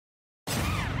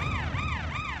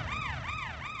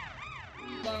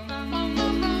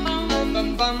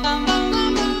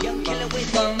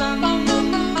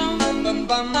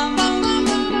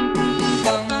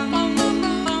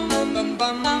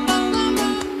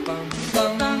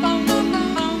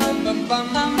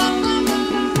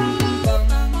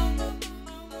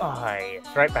Oh,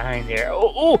 it's right behind here.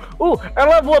 Oh, I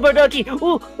love Wubba Ducky.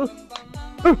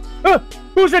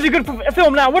 Who said you could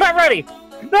film now? We're not ready.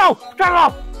 No, turn it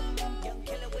off.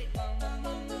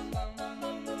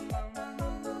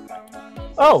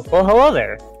 Oh, well, hello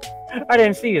there. I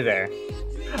didn't see you there.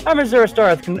 I'm Asura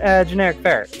with Generic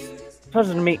Ferrets.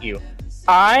 Pleasure to meet you.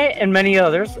 I and many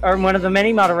others are one of the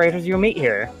many moderators you'll meet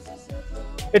here.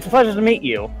 It's a pleasure to meet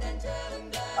you.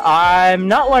 I'm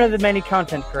not one of the many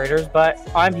content creators, but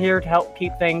I'm here to help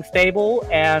keep things stable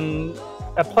and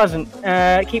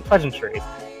keep pleasantries.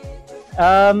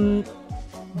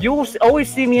 You'll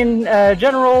always see me in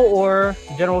general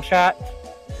chat.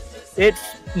 It's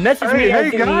message me. Hey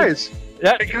guys!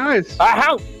 Hey guys!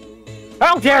 How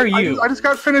dare you! I just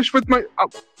got finished with my.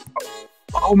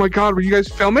 Oh my God! Were you guys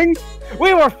filming?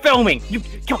 We were filming. You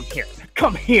come here.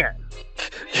 Come here.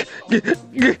 Get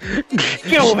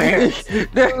over here!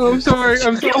 Oh, I'm sorry.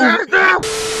 I'm sorry.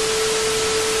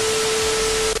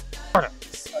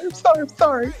 I'm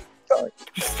sorry.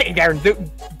 You stay there and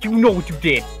you know what you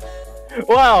did.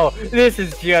 Wow, this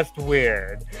is just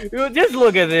weird. Just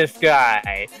look at this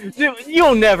guy.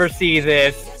 You'll never see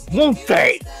this, won't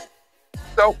they?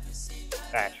 No.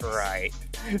 That's right.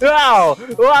 Oh,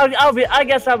 well, I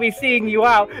guess I'll be seeing you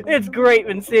out. It's great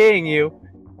been seeing you.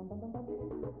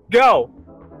 Go.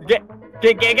 Get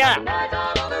out.